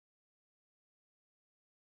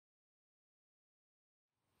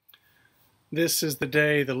This is the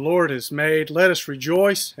day the Lord has made. Let us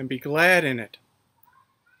rejoice and be glad in it.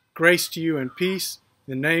 Grace to you and peace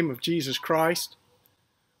in the name of Jesus Christ.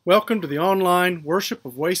 Welcome to the online worship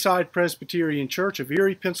of Wayside Presbyterian Church of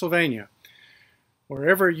Erie, Pennsylvania.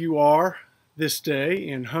 Wherever you are this day,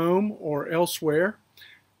 in home or elsewhere,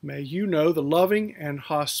 may you know the loving and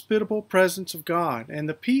hospitable presence of God and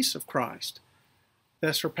the peace of Christ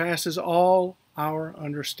that surpasses all our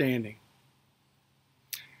understanding.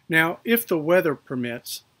 Now, if the weather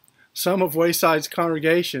permits, some of Wayside's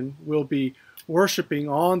congregation will be worshiping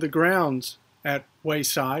on the grounds at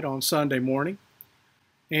Wayside on Sunday morning.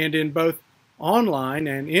 And in both online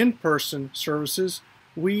and in-person services,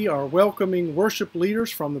 we are welcoming worship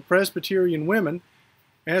leaders from the Presbyterian women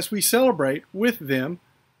as we celebrate with them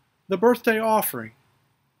the birthday offering.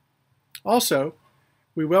 Also,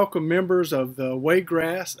 we welcome members of the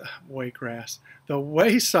the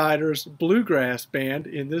Waysiders Bluegrass Band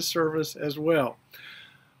in this service as well.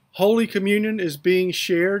 Holy Communion is being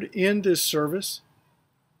shared in this service.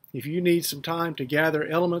 If you need some time to gather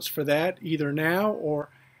elements for that, either now or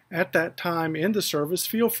at that time in the service,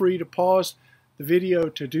 feel free to pause the video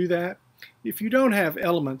to do that. If you don't have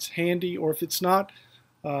elements handy, or if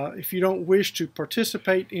you don't wish to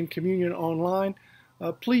participate in communion online,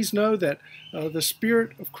 please know that the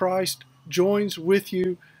Spirit of Christ joins with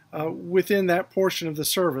you within that portion of the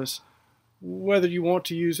service, whether you want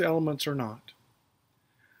to use elements or not.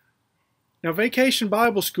 Now, Vacation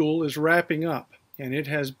Bible School is wrapping up, and it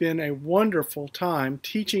has been a wonderful time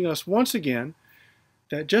teaching us once again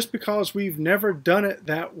that just because we've never done it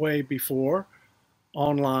that way before,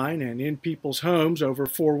 online and in people's homes over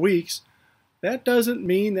 4 weeks, that doesn't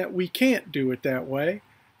mean that we can't do it that way,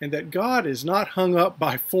 and that God is not hung up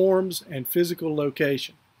by forms and physical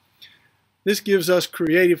location. This gives us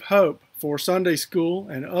creative hope for Sunday school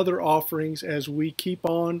and other offerings as we keep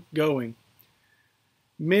on going.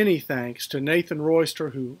 Many thanks to Nathan Royster,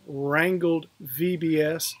 who wrangled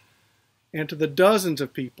VBS, and to the dozens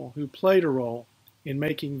of people who played a role in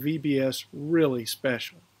making VBS really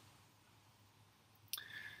special.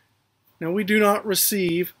 Now, we do not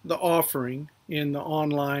receive the offering in the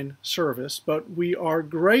online service, but we are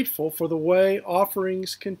grateful for the way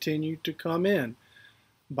offerings continue to come in,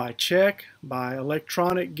 by check, by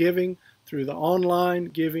electronic giving, through the online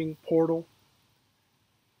giving portal.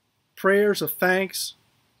 Prayers of thanks,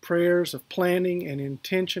 prayers of planning and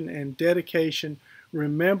intention and dedication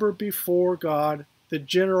remember before God the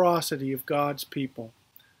generosity of God's people.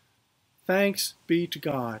 Thanks be to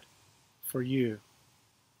God for you.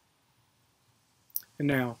 And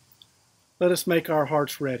now, let us make our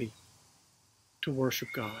hearts ready to worship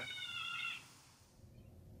God.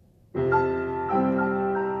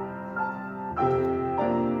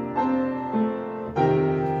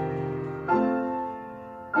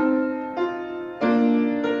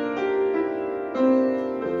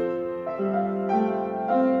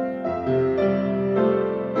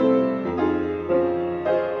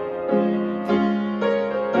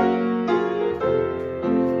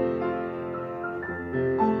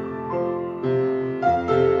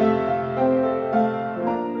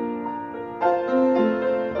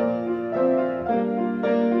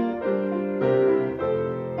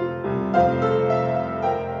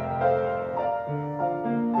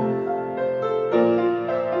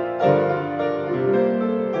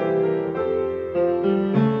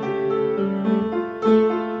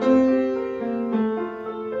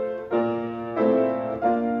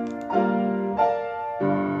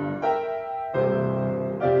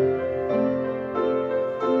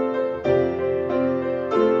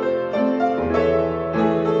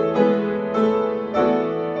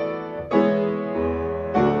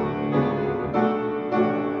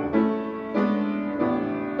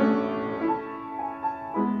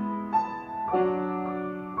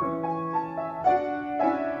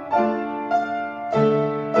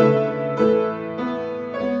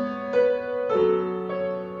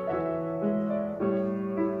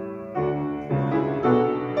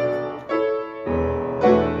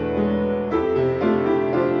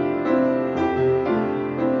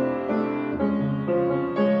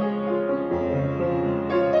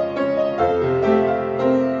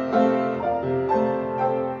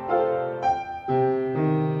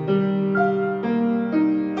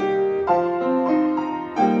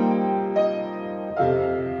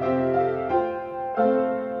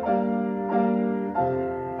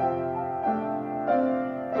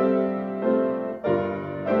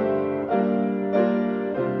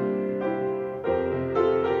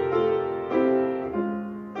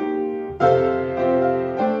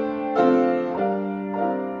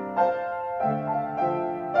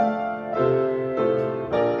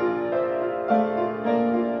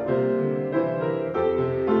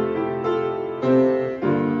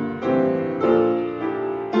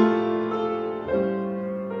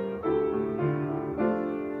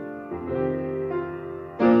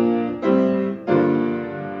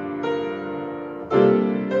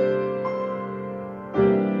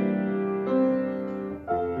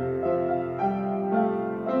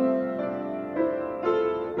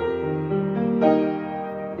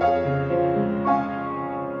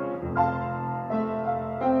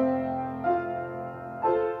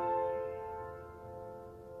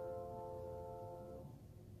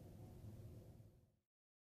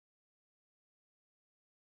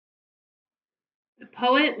 The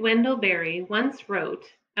poet Wendell Berry once wrote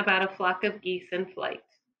about a flock of geese in flight.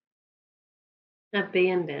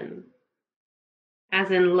 Abandon,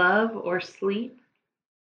 as in love or sleep,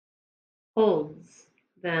 holds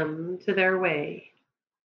them to their way,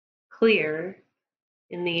 clear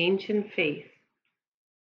in the ancient faith.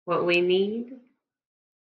 What we need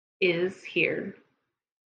is here.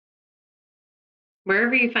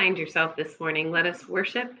 Wherever you find yourself this morning, let us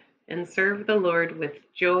worship and serve the Lord with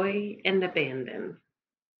joy and abandon,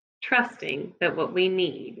 trusting that what we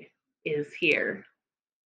need is here.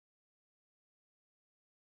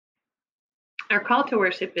 Our call to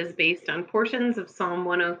worship is based on portions of Psalm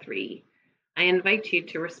 103. I invite you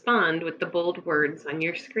to respond with the bold words on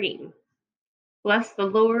your screen. Bless the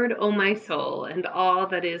Lord, O my soul, and all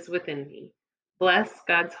that is within me. Bless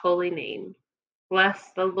God's holy name.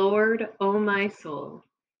 Bless the Lord, O my soul,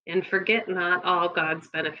 and forget not all God's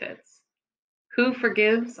benefits. Who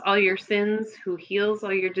forgives all your sins, who heals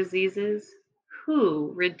all your diseases,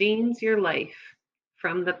 who redeems your life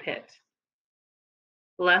from the pit.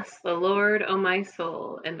 Bless the Lord, O my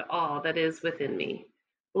soul, and all that is within me.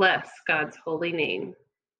 Bless God's holy name.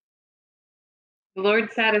 The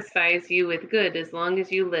Lord satisfies you with good as long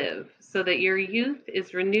as you live, so that your youth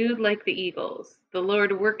is renewed like the eagles. The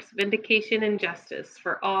Lord works vindication and justice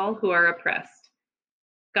for all who are oppressed.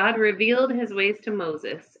 God revealed his ways to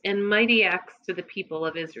Moses and mighty acts to the people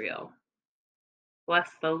of Israel. Bless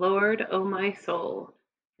the Lord, O my soul,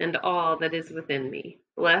 and all that is within me.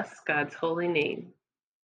 Bless God's holy name.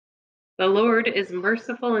 The Lord is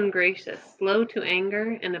merciful and gracious, slow to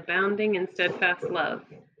anger, and abounding in steadfast love.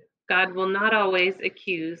 God will not always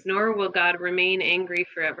accuse, nor will God remain angry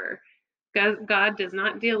forever. God does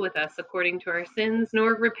not deal with us according to our sins,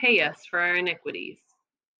 nor repay us for our iniquities.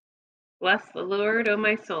 Bless the Lord, O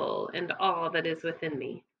my soul, and all that is within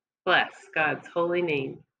me. Bless God's holy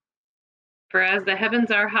name. For as the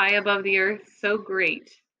heavens are high above the earth, so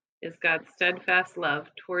great is God's steadfast love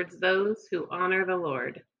towards those who honor the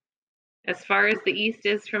Lord. As far as the east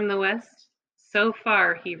is from the west, so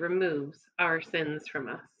far he removes our sins from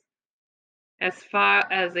us. As far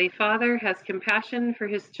as a father has compassion for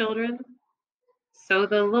his children, so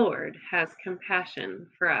the Lord has compassion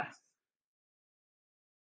for us.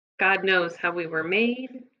 God knows how we were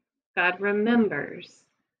made. God remembers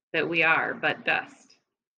that we are but dust.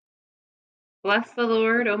 Bless the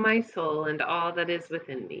Lord, O my soul, and all that is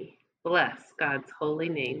within me. Bless God's holy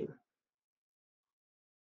name.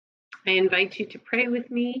 I invite you to pray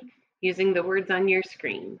with me using the words on your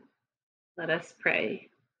screen. Let us pray.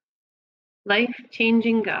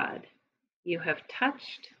 Life-changing God, you have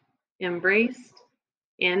touched, embraced,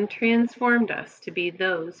 and transformed us to be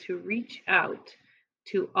those who reach out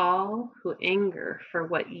to all who anger for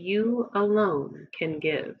what you alone can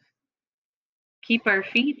give. Keep our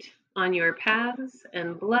feet on your paths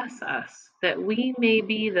and bless us that we may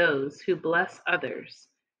be those who bless others.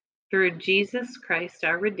 Through Jesus Christ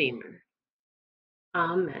our Redeemer.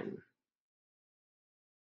 Amen.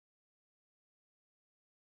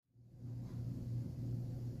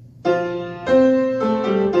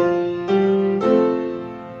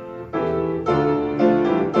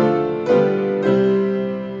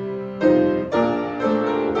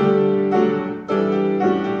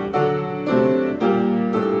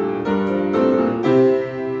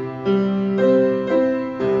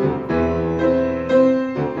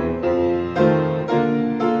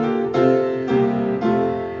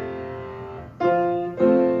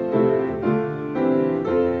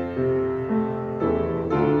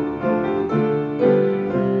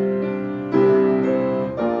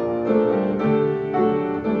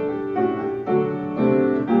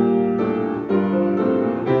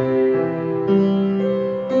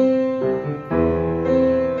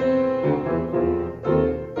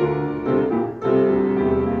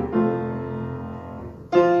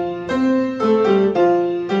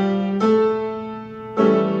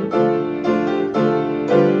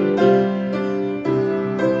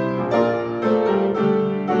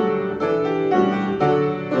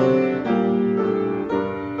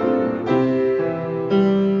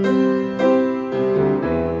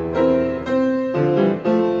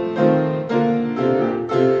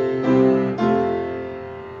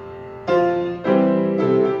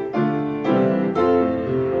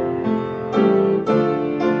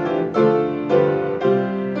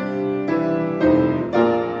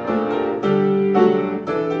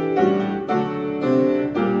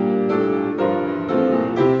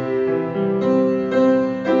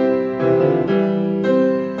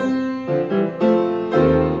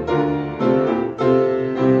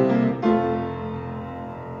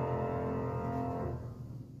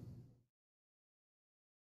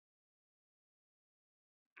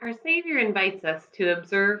 Our Savior invites us to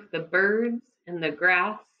observe the birds and the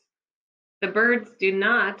grass. The birds do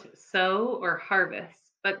not sow or harvest,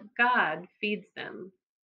 but God feeds them.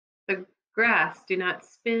 The grass do not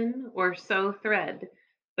spin or sew thread,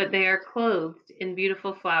 but they are clothed in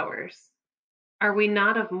beautiful flowers. Are we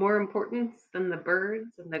not of more importance than the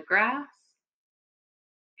birds and the grass?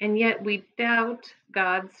 And yet we doubt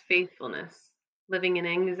God's faithfulness, living in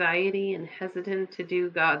anxiety and hesitant to do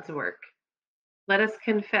God's work. Let us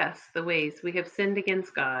confess the ways we have sinned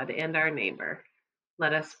against God and our neighbor.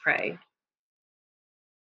 Let us pray.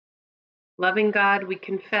 Loving God, we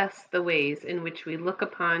confess the ways in which we look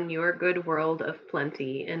upon your good world of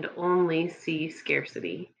plenty and only see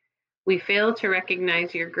scarcity. We fail to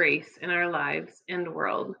recognize your grace in our lives and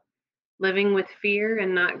world, living with fear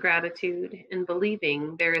and not gratitude, and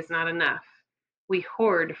believing there is not enough. We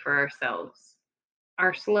hoard for ourselves,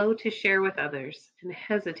 are slow to share with others, and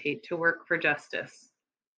hesitate to work for justice.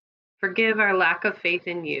 Forgive our lack of faith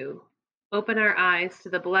in you. Open our eyes to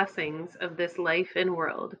the blessings of this life and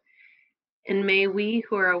world, and may we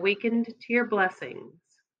who are awakened to your blessings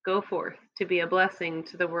go forth to be a blessing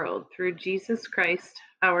to the world through Jesus Christ,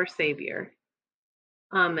 our Savior.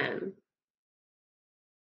 Amen.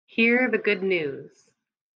 Hear the good news.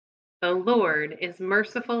 The Lord is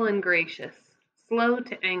merciful and gracious, slow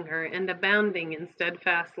to anger, and abounding in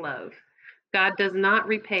steadfast love. God does not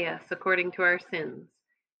repay us according to our sins.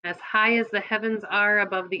 As high as the heavens are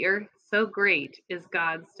above the earth, so great is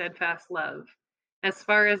God's steadfast love. As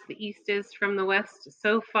far as the east is from the west,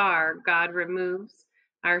 so far God removes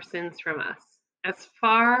our sins from us. As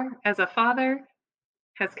far as a father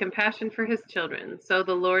has compassion for his children, so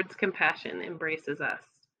the Lord's compassion embraces us.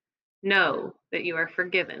 Know that you are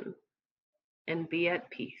forgiven and be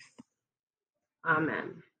at peace.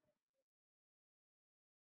 Amen.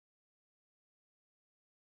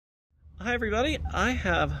 Hi everybody, I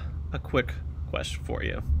have a quick question for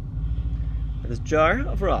you. This jar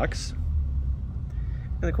of rocks,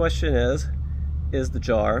 and the question is the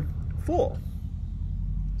jar full?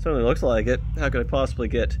 Certainly looks like it. How could I possibly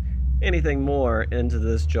get anything more into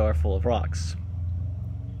this jar full of rocks?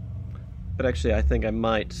 But actually I think we're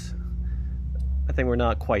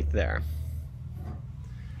not quite there.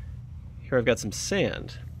 Here I've got some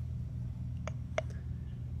sand.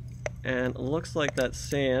 And it looks like that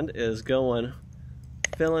sand is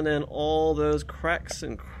filling in all those cracks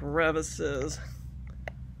and crevices.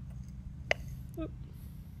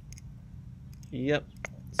 Yep,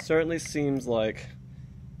 certainly seems like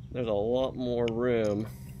there's a lot more room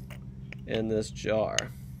in this jar.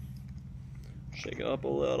 Shake it up a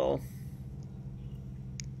little.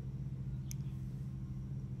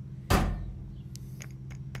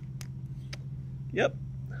 Yep,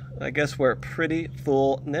 I guess we're pretty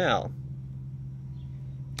full now.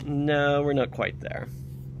 No, we're not quite there.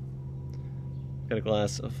 Got a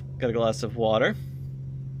glass of water.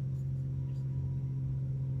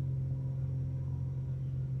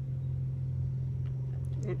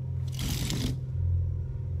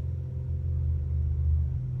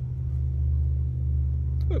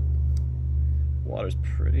 Water's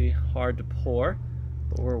pretty hard to pour,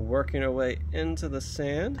 but we're working our way into the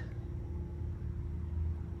sand.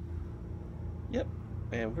 Yep,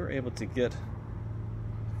 and we're able to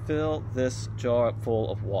fill this jar up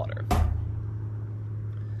full of water.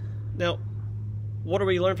 Now, what do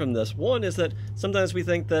we learn from this? One is that sometimes we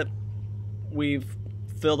think that we've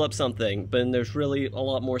filled up something, but there's really a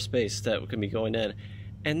lot more space that can be going in.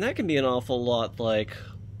 And that can be an awful lot like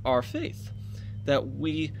our faith, that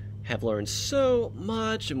we have learned so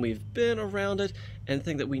much and we've been around it and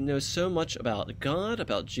think that we know so much about God,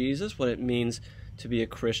 about Jesus, what it means to be a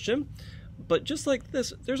Christian. But just like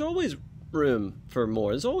this, there's always room for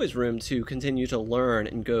more. There's always room to continue to learn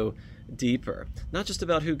and go deeper. Not just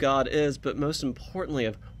about who God is, but most importantly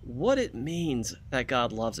of what it means that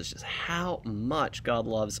God loves us, just how much God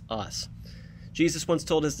loves us. Jesus once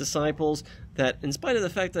told his disciples that in spite of the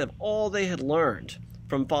fact that all they had learned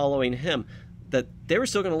from following him, that they were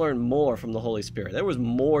still going to learn more from the Holy Spirit. There was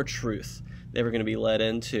more truth they were going to be led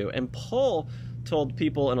into. And Paul told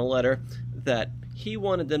people in a letter that he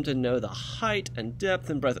wanted them to know the height and depth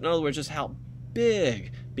and breadth. In other words, just how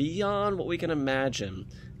big, beyond what we can imagine,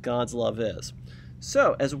 God's love is.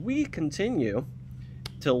 So, as we continue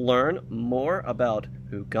to learn more about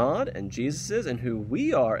who God and Jesus is and who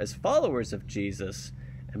we are as followers of Jesus,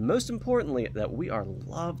 and most importantly, that we are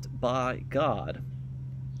loved by God,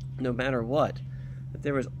 no matter what, that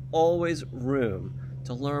there is always room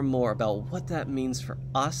to learn more about what that means for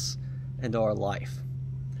us and our life.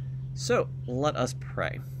 So, let us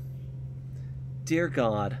pray. Dear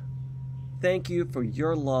God, Thank you for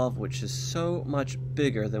your love, which is so much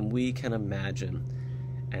bigger than we can imagine.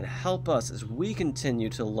 And help us as we continue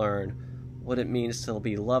to learn what it means to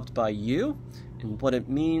be loved by you and what it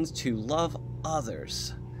means to love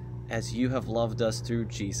others as you have loved us through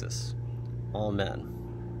Jesus.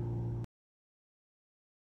 Amen.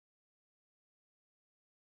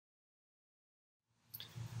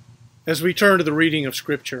 As we turn to the reading of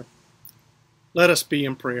Scripture, let us be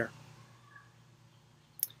in prayer.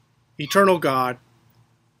 Eternal God,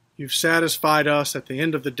 you've satisfied us at the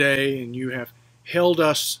end of the day, and you have held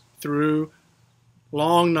us through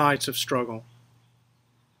long nights of struggle.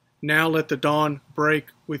 Now let the dawn break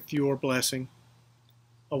with your blessing.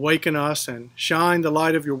 Awaken us and shine the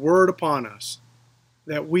light of your word upon us,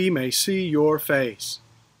 that we may see your face.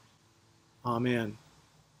 Amen.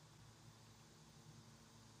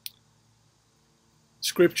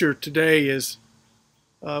 Scripture today is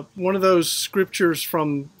one of those scriptures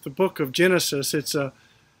from the book of Genesis.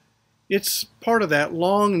 It's part of that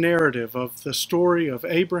long narrative of the story of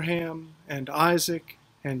Abraham and Isaac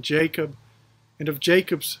and Jacob, and of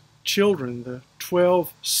Jacob's children, the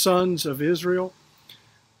 12 sons of Israel.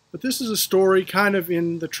 But this is a story kind of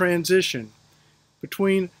in the transition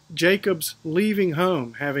between Jacob's leaving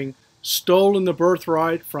home, having stolen the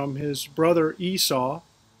birthright from his brother Esau,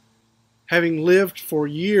 having lived for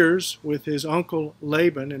years with his uncle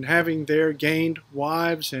Laban, and having there gained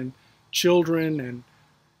wives and children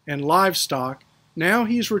and livestock. Now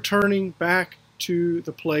he's returning back to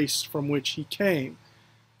the place from which he came,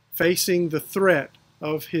 facing the threat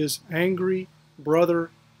of his angry brother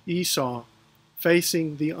Esau,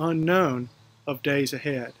 facing the unknown of days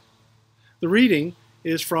ahead. The reading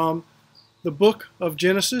is from the book of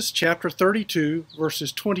Genesis, chapter 32,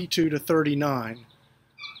 verses 22 to 39.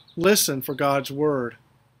 Listen for God's word.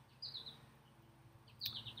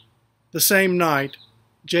 The same night,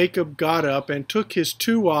 Jacob got up and took his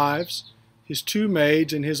 2 wives, his 2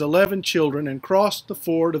 maids, and his 11 children, and crossed the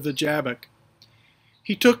ford of the Jabbok.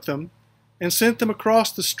 He took them and sent them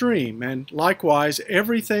across the stream, and likewise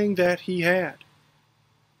everything that he had.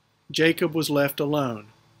 Jacob was left alone,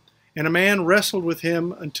 and a man wrestled with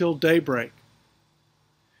him until daybreak.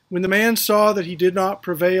 When the man saw that he did not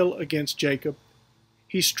prevail against Jacob,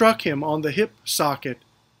 he struck him on the hip socket,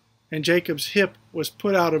 and Jacob's hip was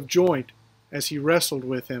put out of joint as he wrestled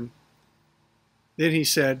with him. Then he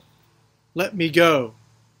said, "Let me go,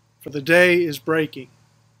 for the day is breaking."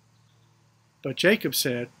 But Jacob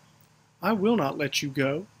said, "I will not let you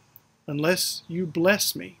go, unless you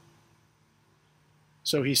bless me."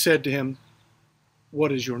 So he said to him,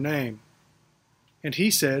 "What is your name?" And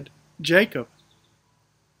he said, "Jacob."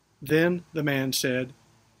 Then the man said,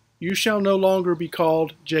 "You shall no longer be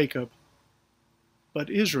called Jacob,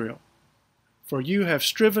 but Israel, for you have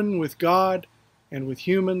striven with God and with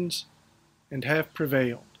humans and have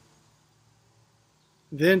prevailed."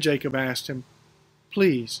 Then Jacob asked him,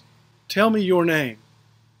 "Please, tell me your name."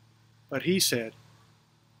 But he said,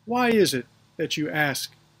 "Why is it that you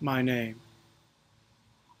ask my name?"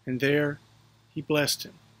 And there he blessed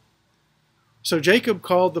him. So Jacob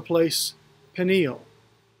called the place Peniel,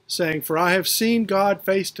 saying, "For I have seen God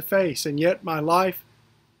face to face, and yet my life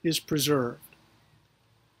is preserved."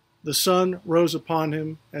 The sun rose upon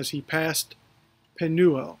him as he passed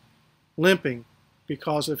Penuel, limping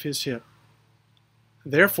because of his hip.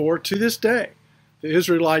 Therefore, to this day, the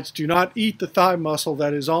Israelites do not eat the thigh muscle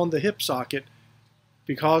that is on the hip socket,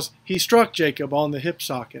 because he struck Jacob on the hip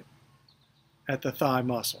socket at the thigh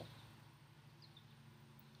muscle.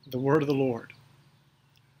 The word of the Lord.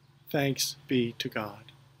 Thanks be to God.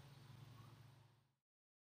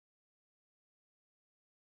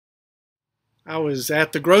 I was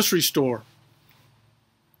at the grocery store,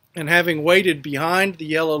 and having waited behind the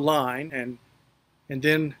yellow line and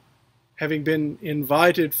then having been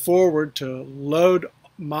invited forward to load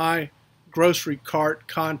my grocery cart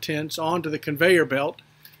contents onto the conveyor belt,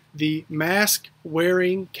 the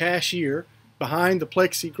mask-wearing cashier behind the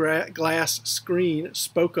plexiglass screen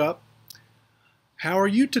spoke up. "How are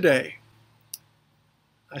you today?"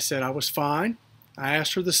 I said I was fine. I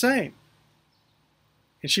asked her the same,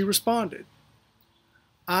 and she responded,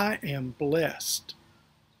 "I am blessed."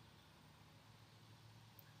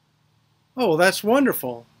 "Oh, well, that's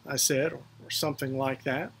wonderful," I said, or something like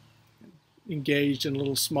that, engaged in a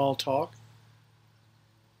little small talk.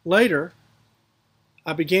 Later,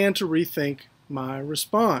 I began to rethink my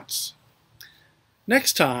response.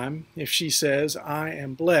 Next time, if she says, "I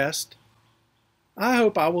am blessed," I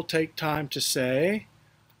hope I will take time to say,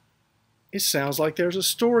 "It sounds like there's a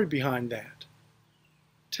story behind that.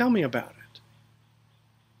 Tell me about it."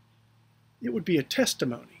 It would be a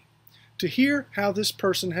testimony to hear how this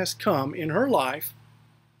person has come in her life,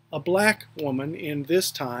 a black woman in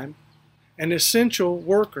this time, an essential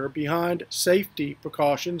worker behind safety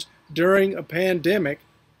precautions during a pandemic,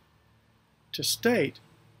 to state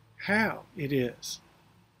how it is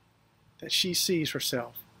that she sees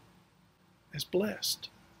herself as blessed.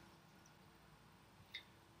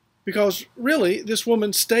 Because really, this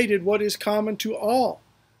woman stated what is common to all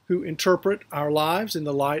who interpret our lives in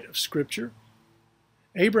the light of Scripture.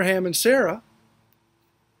 Abraham and Sarah,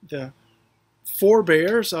 the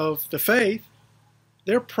forebears of the faith,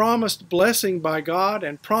 they're promised blessing by God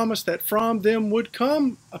and promised that from them would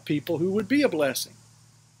come a people who would be a blessing.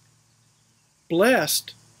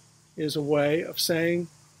 Blessed is a way of saying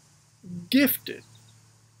gifted.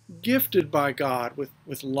 Gifted by God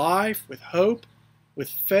with life, with hope, with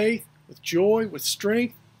faith, with joy, with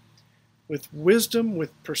strength, with wisdom,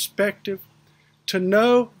 with perspective, to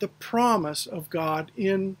know the promise of God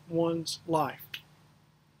in one's life.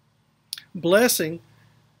 Blessing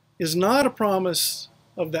is not a promise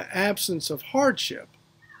of the absence of hardship.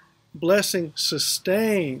 Blessing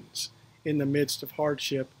sustains in the midst of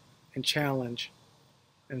hardship and challenge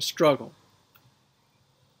and struggle.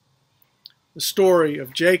 The story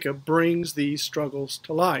of Jacob brings these struggles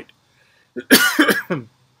to light.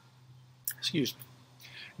 Excuse me.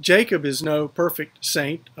 Jacob is no perfect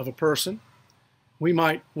saint of a person. We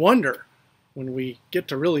might wonder, when we get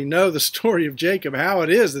to really know the story of Jacob, how it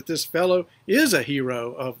is that this fellow is a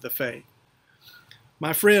hero of the faith.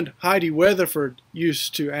 My friend Heidi Weatherford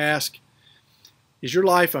used to ask, "Is your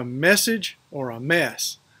life a message or a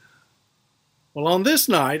mess?" Well, on this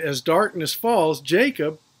night, as darkness falls,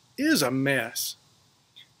 Jacob is a mess.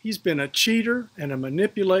 He's been a cheater and a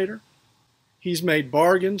manipulator. He's made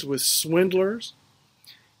bargains with swindlers.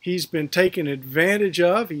 He's been taken advantage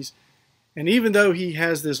of. And even though he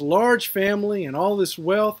has this large family and all this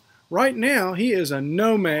wealth, right now he is a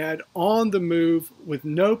nomad on the move with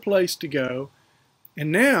no place to go.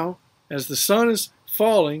 And now, as the sun is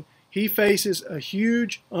falling, he faces a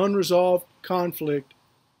huge unresolved conflict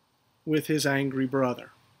with his angry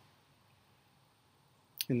brother.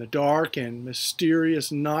 In the dark and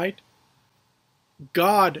mysterious night,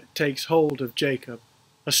 God takes hold of Jacob,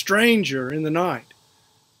 a stranger in the night.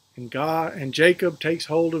 And Jacob takes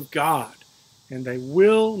hold of God, and they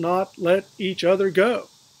will not let each other go.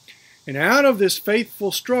 And out of this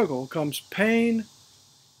faithful struggle comes pain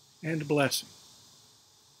and blessing.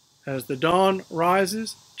 As the dawn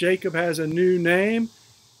rises, Jacob has a new name,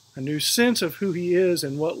 a new sense of who he is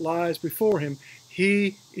and what lies before him.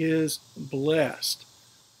 He is blessed.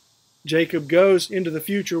 Jacob goes into the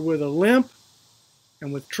future with a limp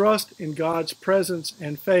and with trust in God's presence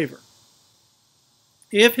and favor.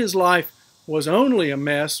 If his life was only a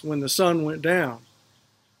mess when the sun went down,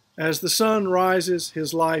 as the sun rises,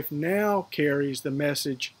 his life now carries the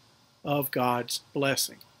message of God's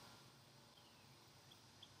blessing.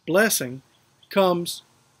 Blessing comes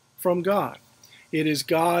from God. It is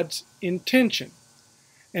God's intention.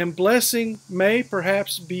 And blessing may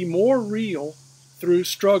perhaps be more real through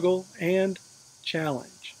struggle and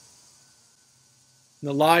challenge. In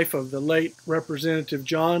the life of the late Representative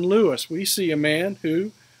John Lewis, we see a man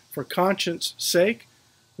who, for conscience' sake,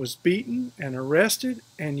 was beaten and arrested,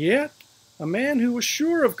 and yet a man who was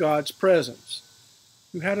sure of God's presence,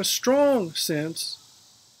 who had a strong sense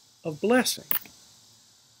of blessing.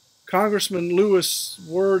 Congressman Lewis'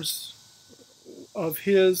 words of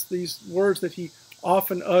his, these words that he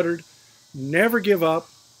often uttered, never give up,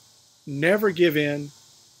 never give in,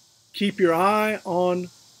 keep your eye on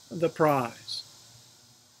the prize.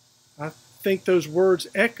 I think those words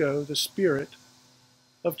echo the spirit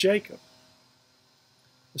of Jacob.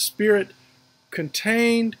 The spirit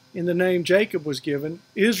contained in the name Jacob was given,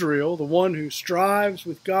 Israel, the one who strives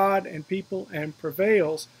with God and people and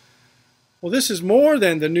prevails. Well, this is more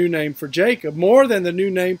than the new name for Jacob, more than the new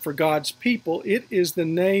name for God's people. It is the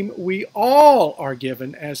name we all are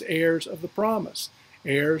given as heirs of the promise,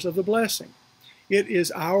 heirs of the blessing. It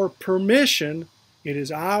is our permission, it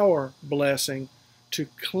is our blessing to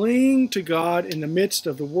cling to God in the midst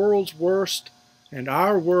of the world's worst and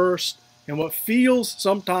our worst and what feels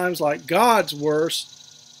sometimes like God's worst,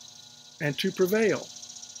 and to prevail,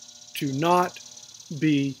 to not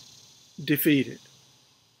be defeated.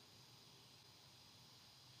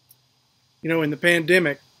 You know, in the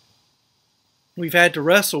pandemic, we've had to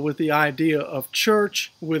wrestle with the idea of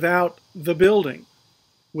church without the building,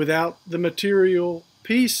 without the material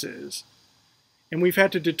pieces. And we've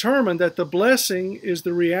had to determine that the blessing is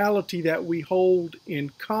the reality that we hold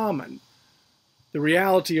in common, the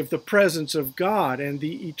reality of the presence of God and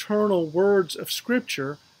the eternal words of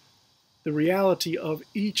Scripture the reality of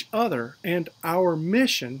each other and our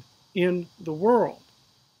mission in the world.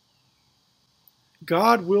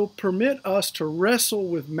 God will permit us to wrestle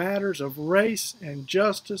with matters of race and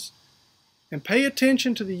justice and pay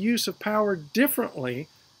attention to the use of power differently,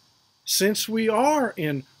 since we are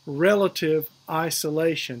in relative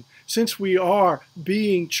isolation, since we are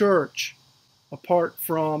being church apart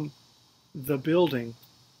from the building.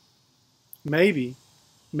 Maybe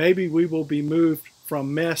we will be moved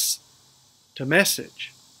from mess to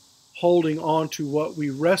message, holding on to what we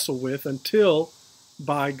wrestle with until,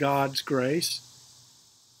 by God's grace,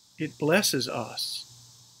 it blesses us.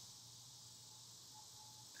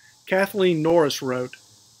 Kathleen Norris wrote,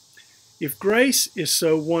 "If grace is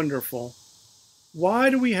so wonderful, why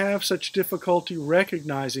do we have such difficulty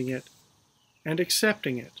recognizing it and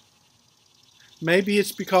accepting it? Maybe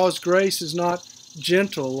it's because grace is not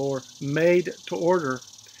gentle or made to order.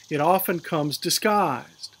 It often comes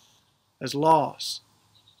disguised as loss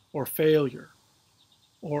or failure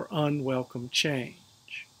or unwelcome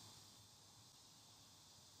change.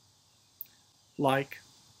 Like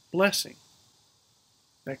blessing.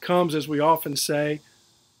 That comes, as we often say,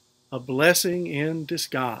 a blessing in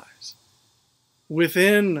disguise.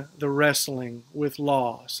 Within the wrestling with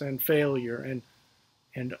loss and failure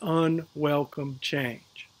and unwelcome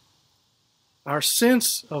change. Our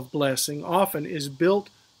sense of blessing often is built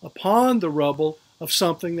upon the rubble of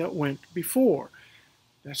something that went before.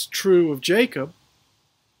 That's true of Jacob,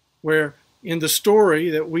 where in the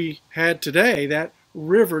story that we had today, that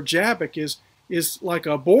river Jabbok is like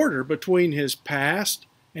a border between his past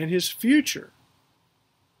and his future.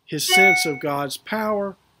 His sense of God's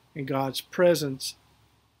power and God's presence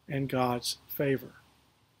and God's favor.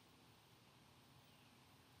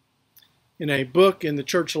 In a book in the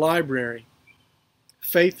church library,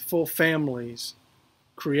 Faithful Families,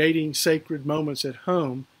 Creating Sacred Moments at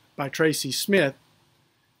Home by Tracy Smith,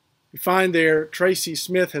 we find there Tracy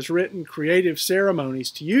Smith has written creative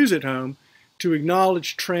ceremonies to use at home to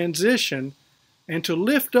acknowledge transition and to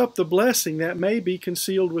lift up the blessing that may be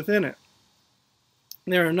concealed within it.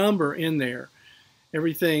 There are a number in there.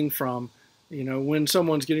 Everything from, when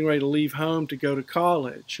someone's getting ready to leave home to go to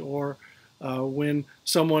college, or when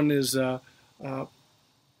someone is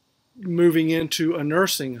moving into a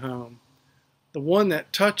nursing home. The one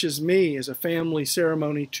that touches me is a family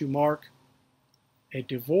ceremony to mark a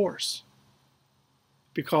divorce.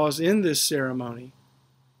 Because in this ceremony,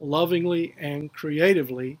 lovingly and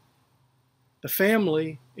creatively, the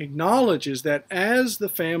family acknowledges that as the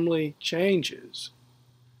family changes,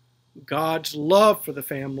 God's love for the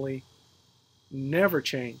family never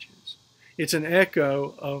changes. It's an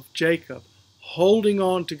echo of Jacob, holding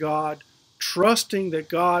on to God, trusting that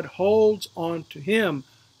God holds on to him,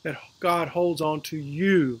 that God holds on to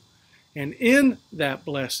you. And in that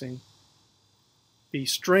blessing, be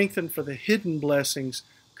strengthened for the hidden blessings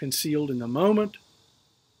concealed in the moment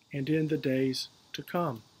and in the days to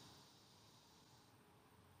come.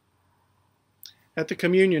 At the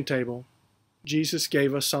communion table, Jesus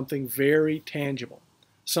gave us something very tangible,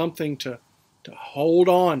 something to hold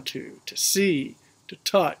on to see, to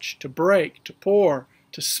touch, to break, to pour,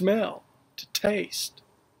 to smell, to taste,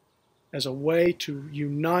 as a way to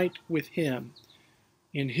unite with him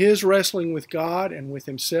in his wrestling with God and with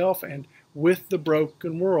himself and with the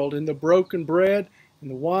broken world, in the broken bread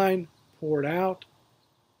and the wine poured out,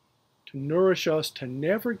 to nourish us to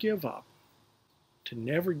never give up, to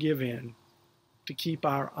never give in, to keep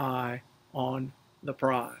our eye on the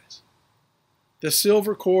prize. The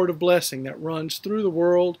silver cord of blessing that runs through the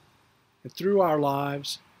world and through our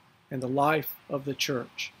lives and the life of the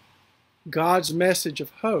church. God's message of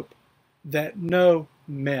hope that no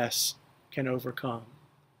mess can overcome.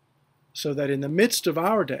 So that in the midst of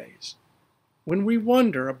our days, when we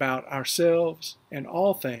wonder about ourselves and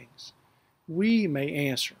all things, we may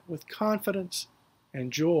answer with confidence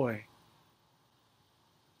and joy,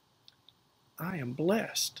 I am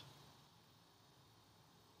blessed.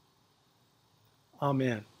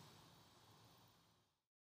 Amen.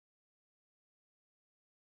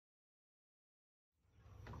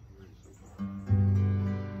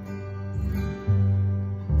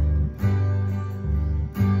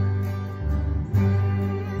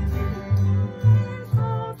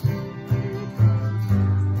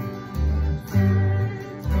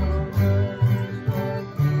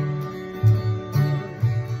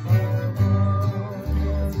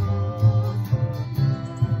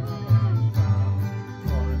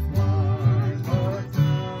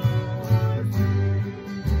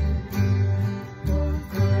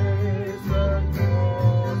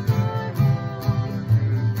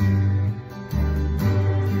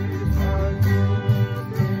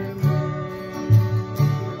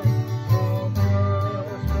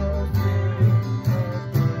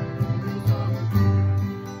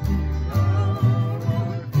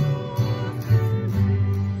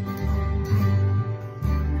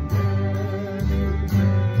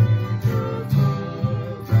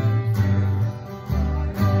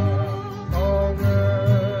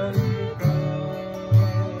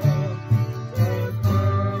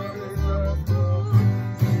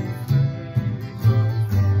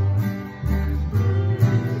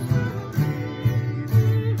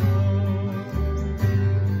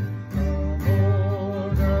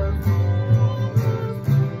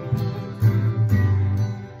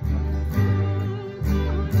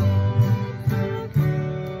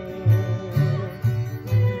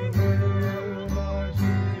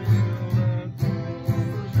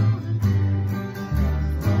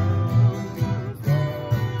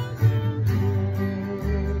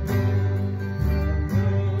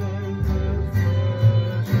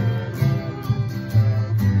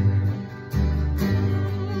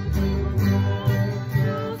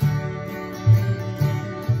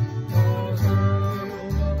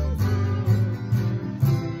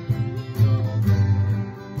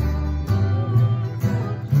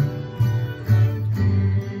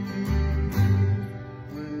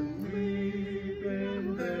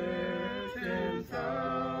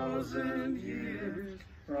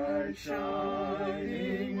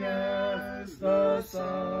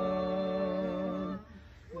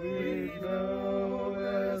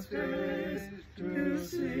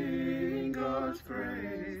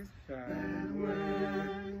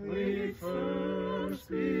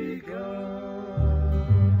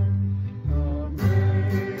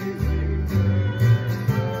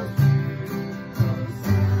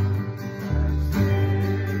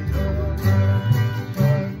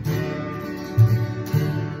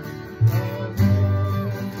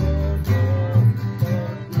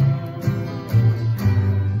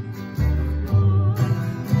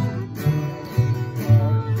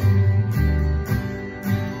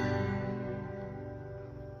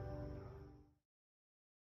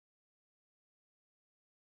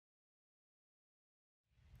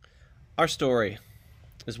 Our story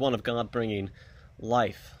is one of God bringing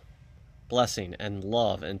life, blessing, and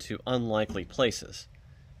love into unlikely places.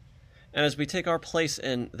 And as we take our place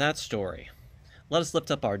in that story, let us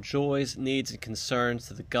lift up our joys, needs, and concerns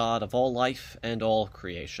to the God of all life and all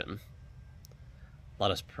creation.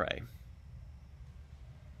 Let us pray.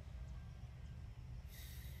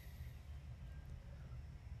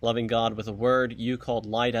 Loving God, with a word you called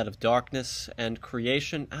light out of darkness and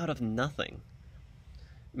creation out of nothing.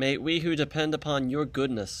 May we who depend upon your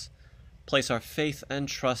goodness place our faith and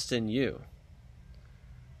trust in you.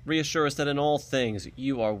 Reassure us that in all things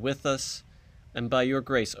you are with us, and by your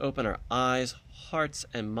grace open our eyes, hearts,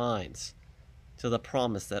 and minds to the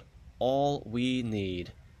promise that all we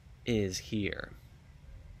need is here.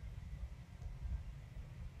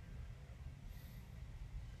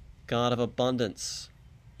 God of abundance,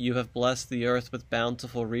 you have blessed the earth with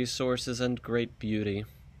bountiful resources and great beauty.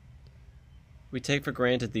 We take for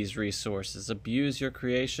granted these resources, abuse your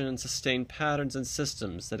creation, and sustain patterns and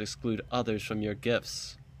systems that exclude others from your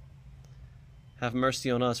gifts. Have mercy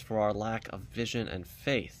on us for our lack of vision and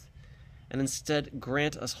faith, and instead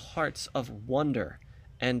grant us hearts of wonder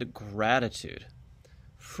and gratitude.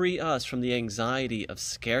 Free us from the anxiety of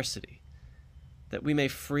scarcity, that we may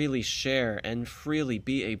freely share and freely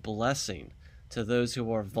be a blessing to those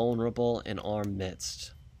who are vulnerable in our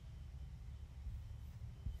midst.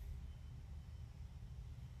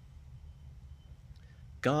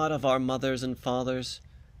 God of our mothers and fathers,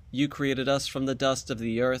 you created us from the dust of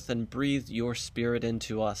the earth and breathed your spirit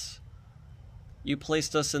into us. You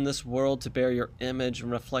placed us in this world to bear your image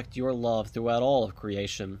and reflect your love throughout all of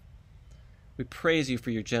creation. We praise you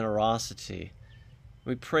for your generosity.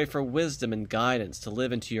 We pray for wisdom and guidance to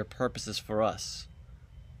live into your purposes for us.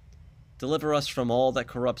 Deliver us from all that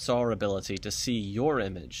corrupts our ability to see your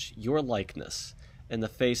image, your likeness, in the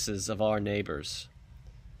faces of our neighbors.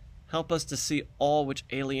 Help us to see all which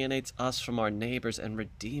alienates us from our neighbors and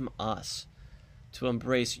redeem us, to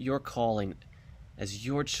embrace your calling as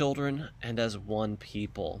your children and as one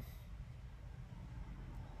people.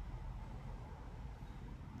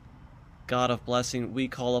 God of blessing, we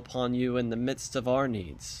call upon you in the midst of our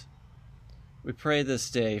needs. We pray this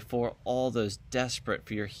day for all those desperate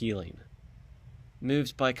for your healing.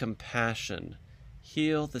 Moved by compassion,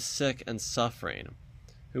 heal the sick and suffering,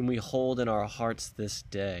 whom we hold in our hearts this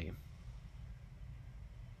day.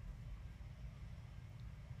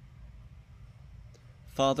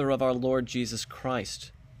 Father of our Lord Jesus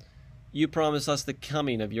Christ, you promise us the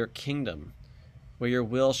coming of your kingdom, where your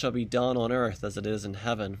will shall be done on earth as it is in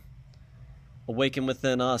heaven. Awaken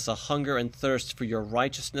within us a hunger and thirst for your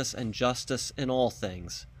righteousness and justice in all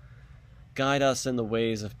things. Guide us in the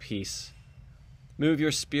ways of peace. Move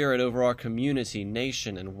your spirit over our community,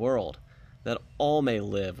 nation, and world, that all may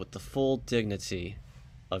live with the full dignity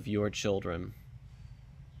of your children.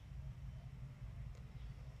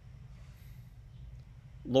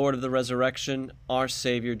 Lord of the resurrection, our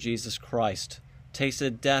Savior Jesus Christ,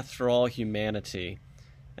 tasted death for all humanity,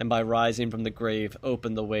 and by rising from the grave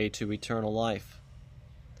opened the way to eternal life.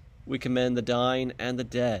 We commend the dying and the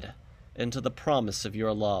dead into the promise of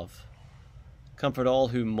your love. Comfort all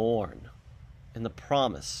who mourn in the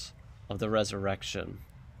promise of the resurrection,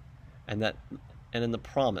 and in the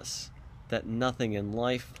promise that nothing in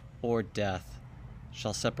life or death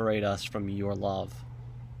shall separate us from your love.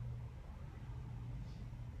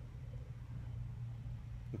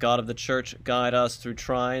 God of the Church, guide us through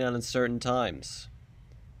trying and uncertain times.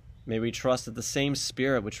 May we trust that the same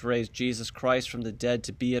Spirit which raised Jesus Christ from the dead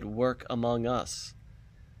to be at work among us.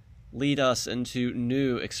 Lead us into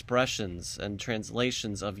new expressions and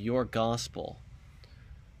translations of your gospel.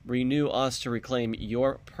 Renew us to reclaim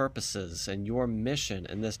your purposes and your mission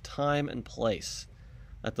in this time and place,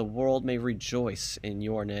 that the world may rejoice in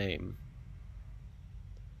your name.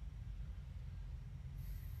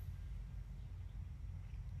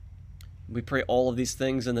 We pray all of these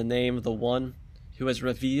things in the name of the one who has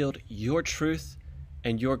revealed your truth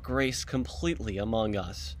and your grace completely among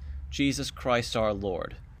us, Jesus Christ our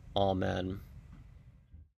Lord. Amen.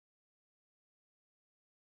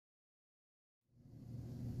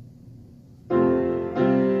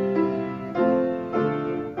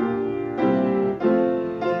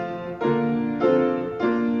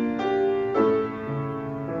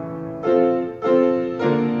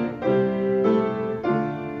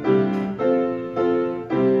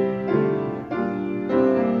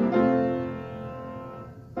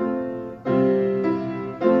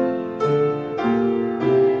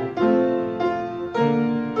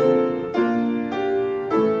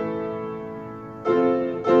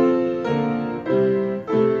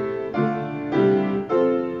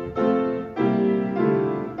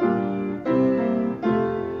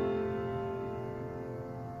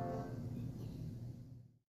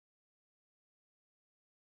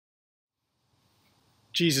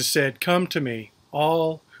 Jesus said, "Come to me,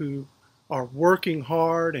 all who are working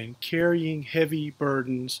hard and carrying heavy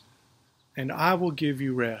burdens, and I will give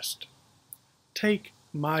you rest. Take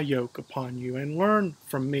my yoke upon you and learn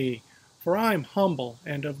from me, for I am humble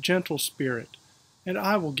and of gentle spirit, and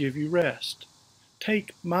I will give you rest.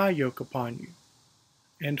 Take my yoke upon you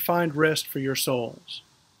and find rest for your souls."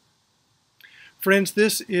 Friends,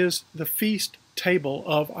 this is the feast table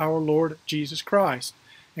of our Lord Jesus Christ,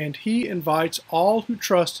 and he invites all who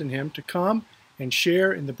trust in him to come and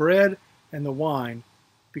share in the bread and the wine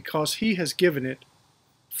because he has given it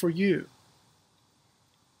for you.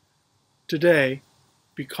 Today,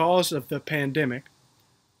 because of the pandemic,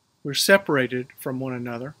 we're separated from one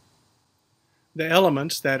another. The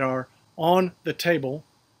elements that are on the table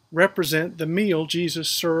represent the meal Jesus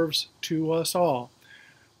serves to us all.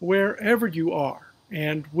 Wherever you are,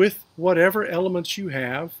 and with whatever elements you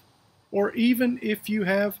have, or even if you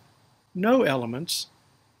have no elements,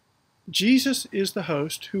 Jesus is the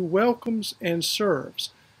host who welcomes and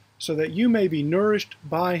serves so that you may be nourished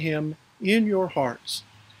by him in your hearts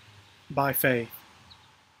by faith.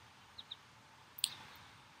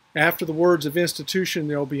 After the words of institution,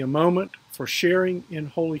 there will be a moment for sharing in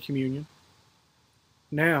Holy Communion.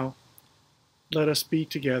 Now, let us be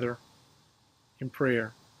together in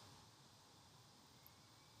prayer.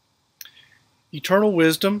 Eternal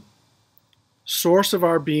wisdom, source of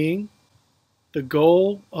our being, the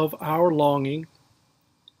goal of our longing,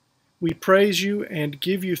 we praise you and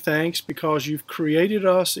give you thanks because you've created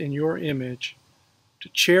us in your image to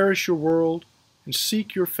cherish your world and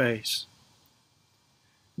seek your face.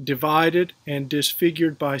 Divided and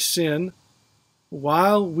disfigured by sin,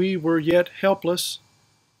 while we were yet helpless,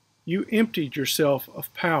 you emptied yourself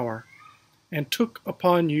of power and took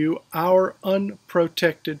upon you our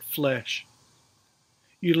unprotected flesh.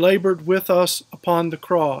 You labored with us upon the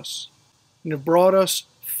cross and have brought us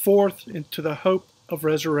forth into the hope of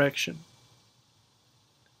resurrection.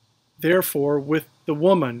 Therefore, with the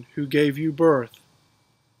woman who gave you birth,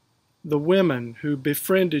 the women who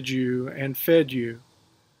befriended you and fed you,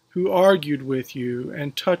 who argued with you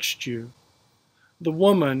and touched you, the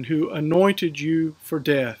woman who anointed you for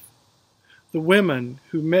death, the women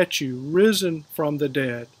who met you risen from the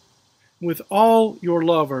dead, with all your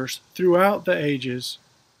lovers throughout the ages,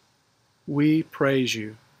 we praise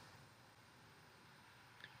you.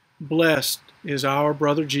 Blessed is our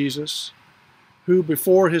brother Jesus, who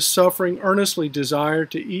before his suffering earnestly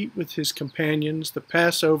desired to eat with his companions the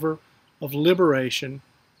Passover of liberation,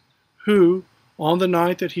 who, on the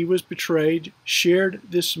night that he was betrayed, shared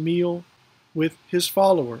this meal with his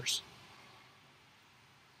followers.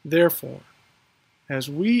 Therefore, as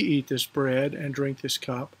we eat this bread and drink this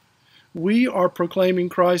cup, we are proclaiming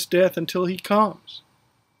Christ's death until he comes.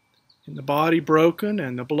 In the body broken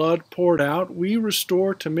and the blood poured out, we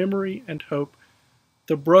restore to memory and hope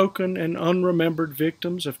the broken and unremembered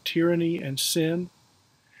victims of tyranny and sin,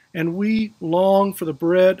 and we long for the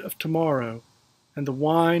bread of tomorrow and the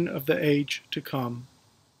wine of the age to come.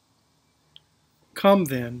 Come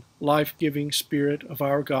then, life-giving Spirit of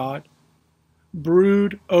our God,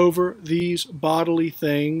 brood over these bodily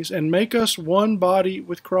things and make us one body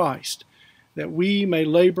with Christ, that we may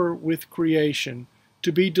labor with creation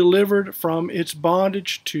to be delivered from its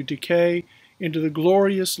bondage to decay into the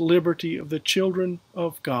glorious liberty of the children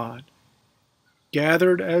of God.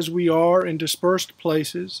 Gathered as we are in dispersed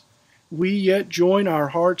places, we yet join our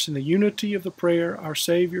hearts in the unity of the prayer our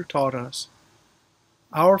Savior taught us.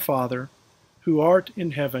 Our Father, who art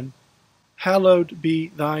in heaven, hallowed be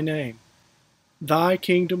thy name. Thy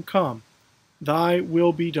kingdom come, thy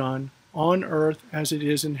will be done, on earth as it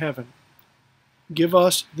is in heaven. Give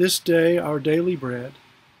us this day our daily bread,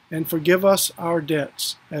 and forgive us our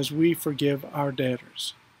debts as we forgive our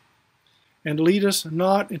debtors. And lead us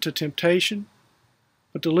not into temptation,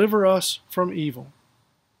 but deliver us from evil.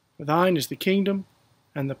 For thine is the kingdom,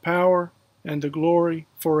 and the power, and the glory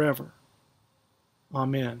forever.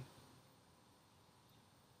 Amen.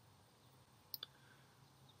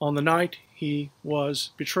 On the night he was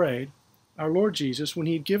betrayed, our Lord Jesus, when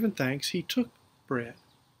he had given thanks, he took bread,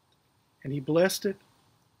 and he blessed it,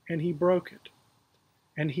 and he broke it.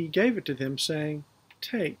 And he gave it to them, saying,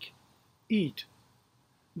 "Take, eat.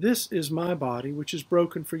 This is my body, which is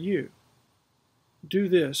broken for you. Do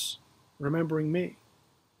this, remembering me."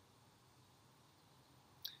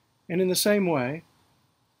 And in the same way,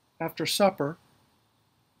 after supper,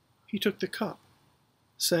 he took the cup,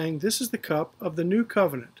 saying, "This is the cup of the new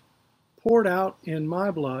covenant, poured out in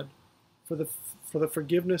my blood for the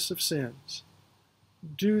forgiveness of sins.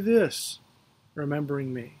 Do this,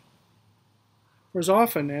 remembering me." For as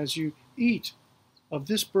often as you eat of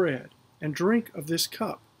this bread and drink of this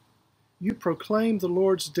cup. You proclaim the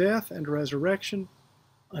Lord's death and resurrection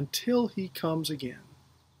until he comes again.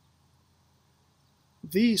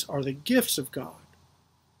 These are the gifts of God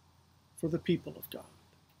for the people of God.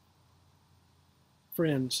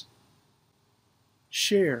 Friends,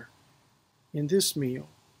 share in this meal,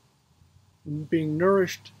 being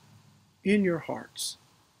nourished in your hearts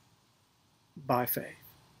by faith.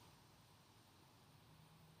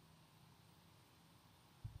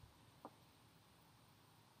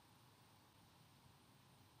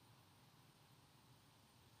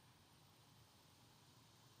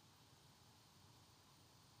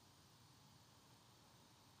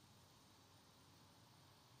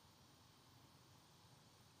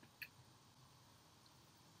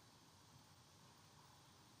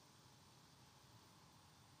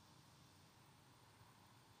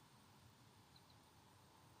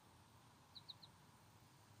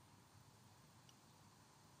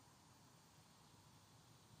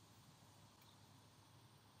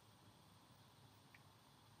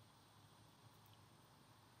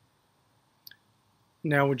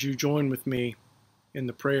 Now would you join with me in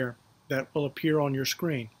the prayer that will appear on your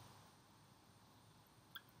screen?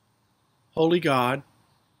 Holy God,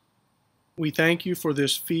 we thank you for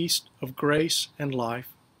this feast of grace and life.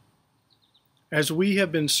 As we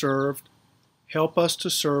have been served, help us to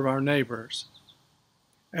serve our neighbors.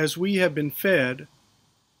 As we have been fed,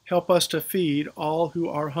 help us to feed all who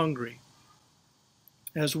are hungry.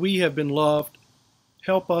 As we have been loved,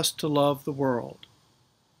 help us to love the world.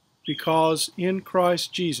 Because in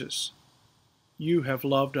Christ Jesus, you have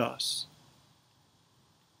loved us.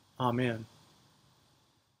 Amen.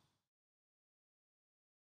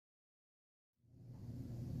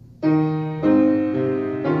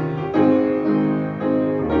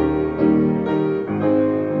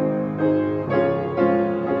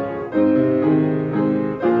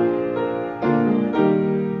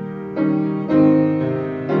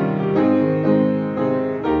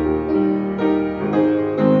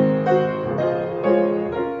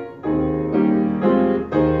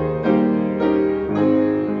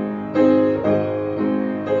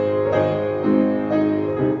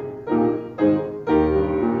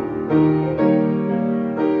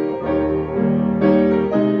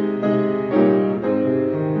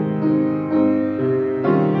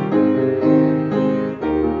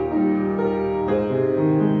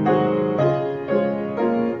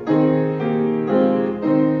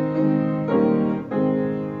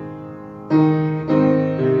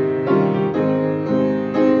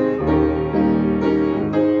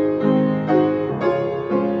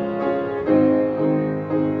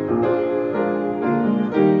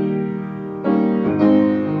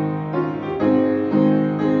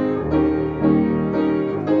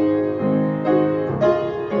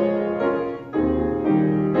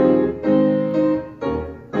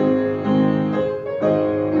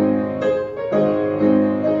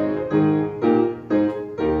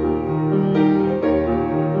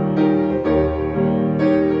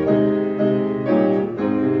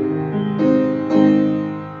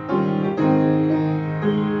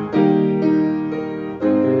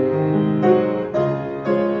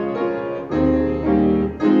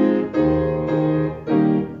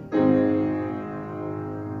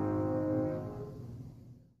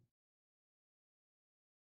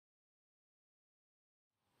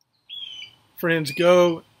 Friends,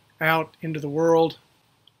 go out into the world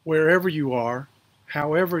wherever you are,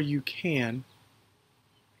 however you can,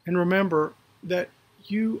 and remember that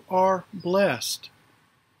you are blessed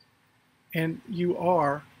and you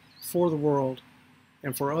are, for the world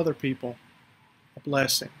and for other people, a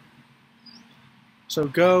blessing. So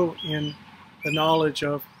go in the knowledge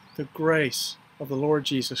of the grace of the Lord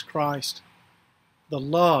Jesus Christ, the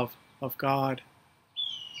love of God,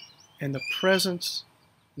 and the presence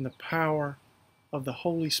and the power of the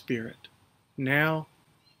Holy Spirit, now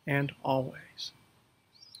and always.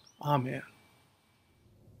 Amen.